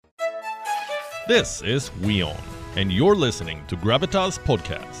This is WION, and you're listening to Gravitas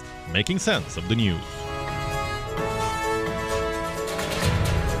podcast, making sense of the news.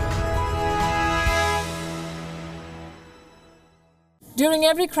 During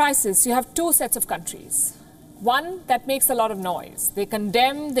every crisis, you have two sets of countries. One that makes a lot of noise. They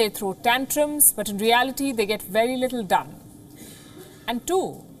condemn, they throw tantrums, but in reality, they get very little done. And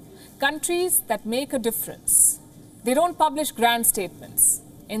two, countries that make a difference. They don't publish grand statements.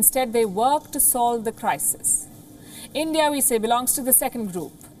 Instead, they work to solve the crisis. India, we say, belongs to the second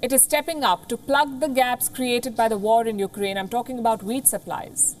group. It is stepping up to plug the gaps created by the war in Ukraine. I'm talking about wheat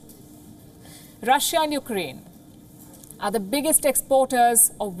supplies. Russia and Ukraine are the biggest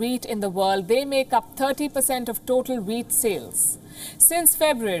exporters of wheat in the world. They make up 30% of total wheat sales. Since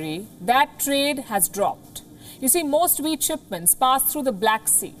February, that trade has dropped. You see, most wheat shipments pass through the Black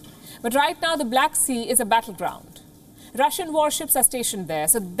Sea. But right now, the Black Sea is a battleground. Russian warships are stationed there,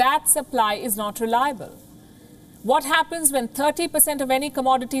 so that supply is not reliable. What happens when 30% of any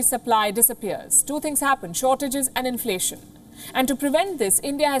commodity supply disappears? Two things happen: shortages and inflation. And to prevent this,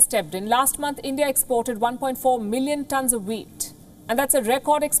 India has stepped in. Last month, India exported 1.4 million tons of wheat. And that's a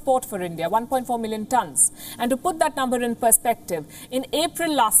record export for India, 1.4 million tons. And to put that number in perspective, in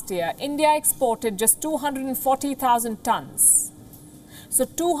April last year, India exported just 240,000 tons. So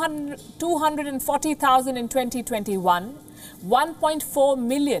 240,000 in 2021, 1.4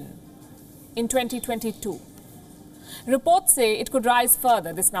 million in 2022. Reports say it could rise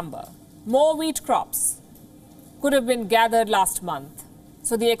further, this number. More wheat crops could have been gathered last month.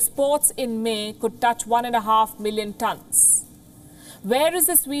 So the exports in May could touch 1.5 million tons. Where is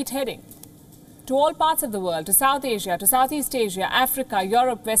this wheat heading? To all parts of the world, to South Asia, to Southeast Asia, Africa,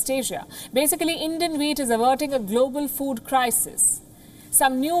 Europe, West Asia. Basically, Indian wheat is averting a global food crisis.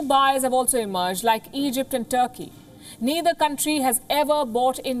 Some new buyers have also emerged, like Egypt and Turkey. Neither country has ever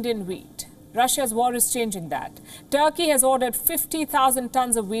bought Indian wheat. Russia's war is changing that. Turkey has ordered 50,000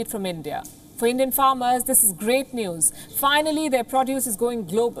 tons of wheat from India. For Indian farmers, this is great news. Finally, their produce is going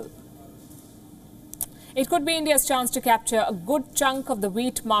global. It could be India's chance to capture a good chunk of the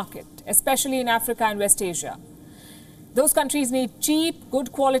wheat market, especially in Africa and West Asia. Those countries need cheap,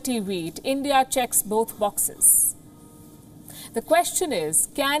 good quality wheat. India checks both boxes. The question is,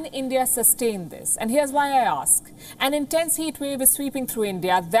 can India sustain this? And here's why I ask. An intense heat wave is sweeping through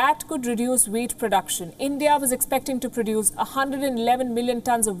India. That could reduce wheat production. India was expecting to produce 111 million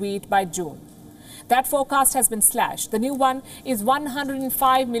tons of wheat by June. That forecast has been slashed. The new one is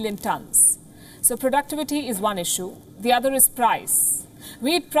 105 million tons. So productivity is one issue. The other is price.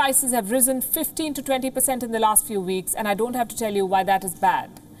 Wheat prices have risen 15 to 20% in the last few weeks, and I don't have to tell you why that is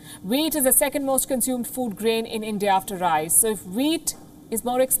bad. Wheat is the second most consumed food grain in India after rice. So if wheat is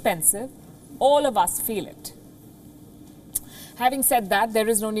more expensive, all of us feel it. Having said that, there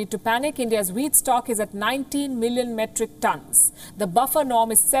is no need to panic. India's wheat stock is at 19 million metric tons. The buffer norm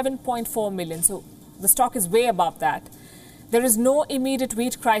is 7.4 million. So the stock is way above that. There is no immediate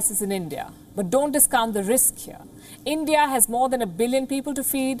wheat crisis in India. But don't discount the risk here. India has more than 1 billion people to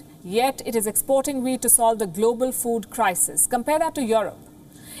feed, yet it is exporting wheat to solve the global food crisis. Compare that to Europe.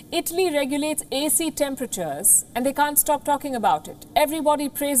 Italy regulates AC temperatures and they can't stop talking about it. Everybody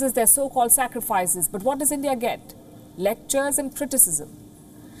praises their so-called sacrifices, but what does India get? Lectures and criticism.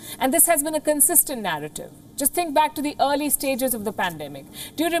 And this has been a consistent narrative. Just think back to the early stages of the pandemic.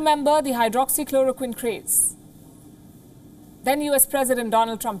 Do you remember the hydroxychloroquine craze? Then US President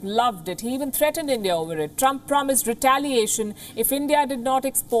Donald Trump loved it. He even threatened India over it. Trump promised retaliation if India did not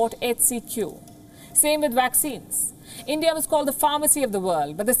export HCQ. Same with vaccines. India was called the pharmacy of the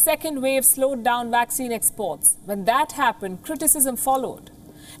world, but the second wave slowed down vaccine exports. When that happened, criticism followed.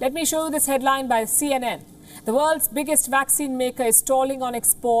 Let me show you this headline by CNN. The world's biggest vaccine maker is stalling on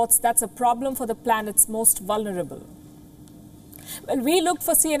exports. That's a problem for the planet's most vulnerable. Well, we looked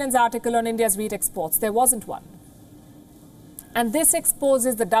for CNN's article on India's wheat exports. There wasn't one. And this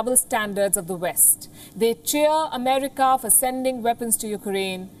exposes the double standards of the West. They cheer America for sending weapons to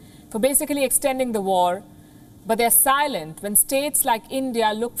Ukraine, for basically extending the war. But they're silent when states like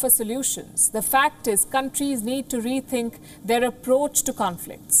India look for solutions. The fact is, countries need to rethink their approach to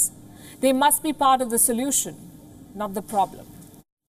conflicts. They must be part of the solution, not the problem.